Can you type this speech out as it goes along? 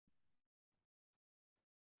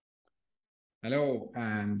Hello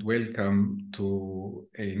and welcome to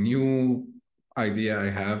a new idea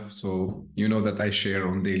I have. So you know that I share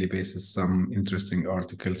on daily basis some interesting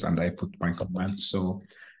articles and I put my comments. So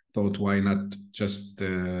thought why not just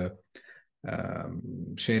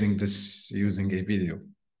sharing this using a video.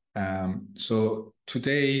 So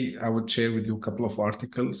today I would share with you a couple of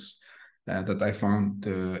articles that I found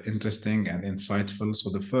interesting and insightful.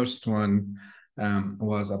 So the first one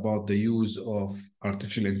was about the use of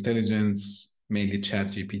artificial intelligence, mainly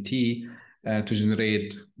ChatGPT, to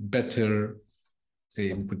generate better,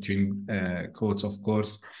 say, between quotes, of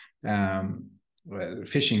course,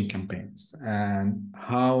 phishing campaigns, and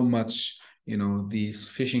how much these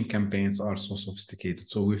phishing campaigns are so sophisticated.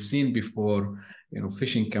 So we've seen before,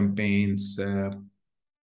 phishing campaigns, that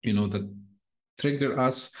trigger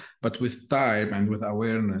us, but with time and with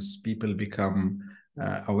awareness, people become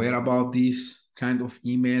aware about these kind of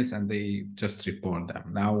emails and they just report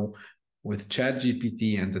them. Now, with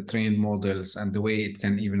ChatGPT and the trained models and the way it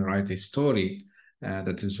can even write a story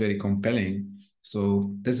that is very compelling.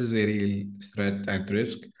 So this is a real threat and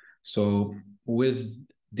risk. So with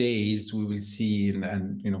days, we will see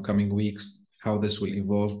and coming weeks how this will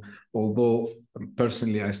evolve. Although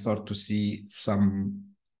personally, I start to see some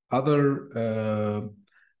other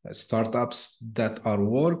startups that are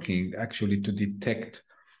working actually to detect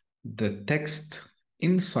the text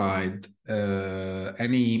inside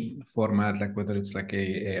any format, like whether it's like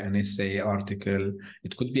an essay, article,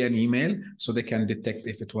 it could be an email, so they can detect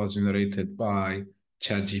if it was generated by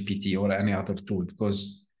ChatGPT or any other tool,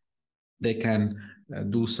 because they can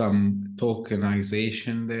do some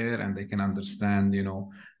tokenization there and they can understand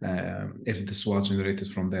if this was generated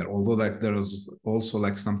from there, although like there is also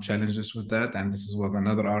like some challenges with that, and this is what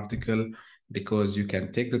another article, because you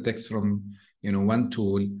can take the text from one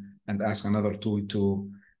tool and ask another tool to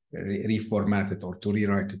reformat it or to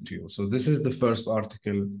rewrite it to you. So this is the first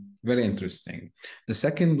article, very interesting. The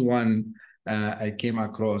second one I came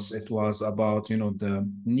across, it was about the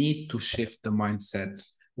need to shift the mindset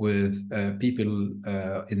with people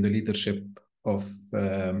in the leadership of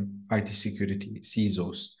IT security,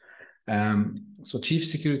 CISOs. So chief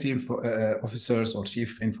security officers or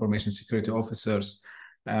chief information security officers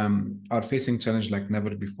are facing challenge like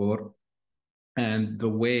never before. And the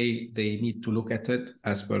way they need to look at it,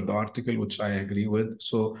 as per the article, which I agree with.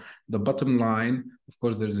 So the bottom line, of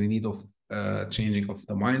course, there's a need of changing of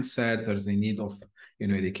the mindset. There's a need of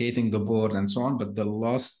educating the board and so on. But the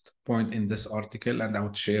last point in this article, and I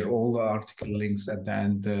would share all the article links at the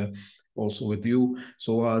end also with you,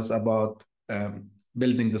 so was about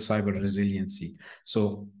building the cyber resiliency.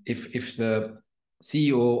 So if the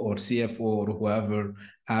CEO or CFO or whoever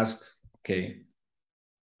asks, okay,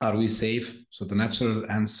 are we safe? So the natural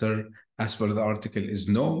answer, as per the article, is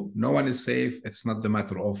no. No one is safe. It's not the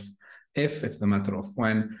matter of if, it's the matter of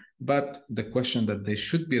when. But the question that they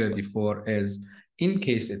should be ready for is, in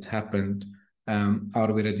case it happened,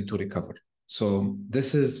 are we ready to recover? So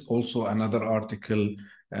this is also another article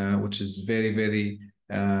which is very, very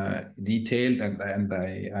detailed, and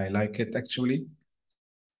I like it actually.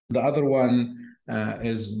 The other one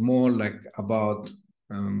is more like about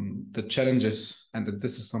the challenges, and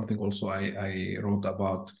this is something also I wrote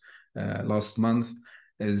about last month,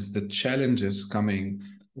 is the challenges coming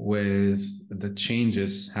with the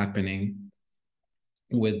changes happening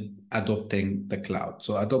with adopting the cloud.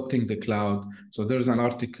 So adopting the cloud. So there's an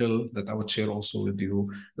article that I would share also with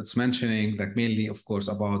you that's mentioning that mainly, of course,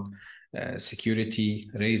 about security,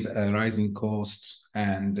 rising costs,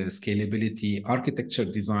 and scalability, architecture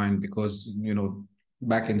design, because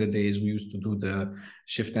back in the days we used to do the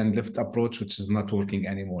shift and lift approach, which is not working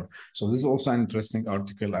anymore. So this is also an interesting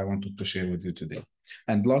article I wanted to share with you today.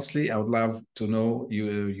 And lastly, I would love to know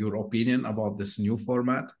your opinion about this new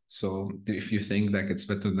format. So if you think that it's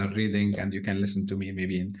better than reading and you can listen to me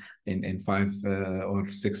maybe in 5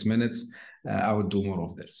 or 6 minutes, I would do more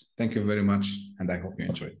of this. Thank you very much, and I hope you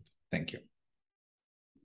enjoyed it. Thank you.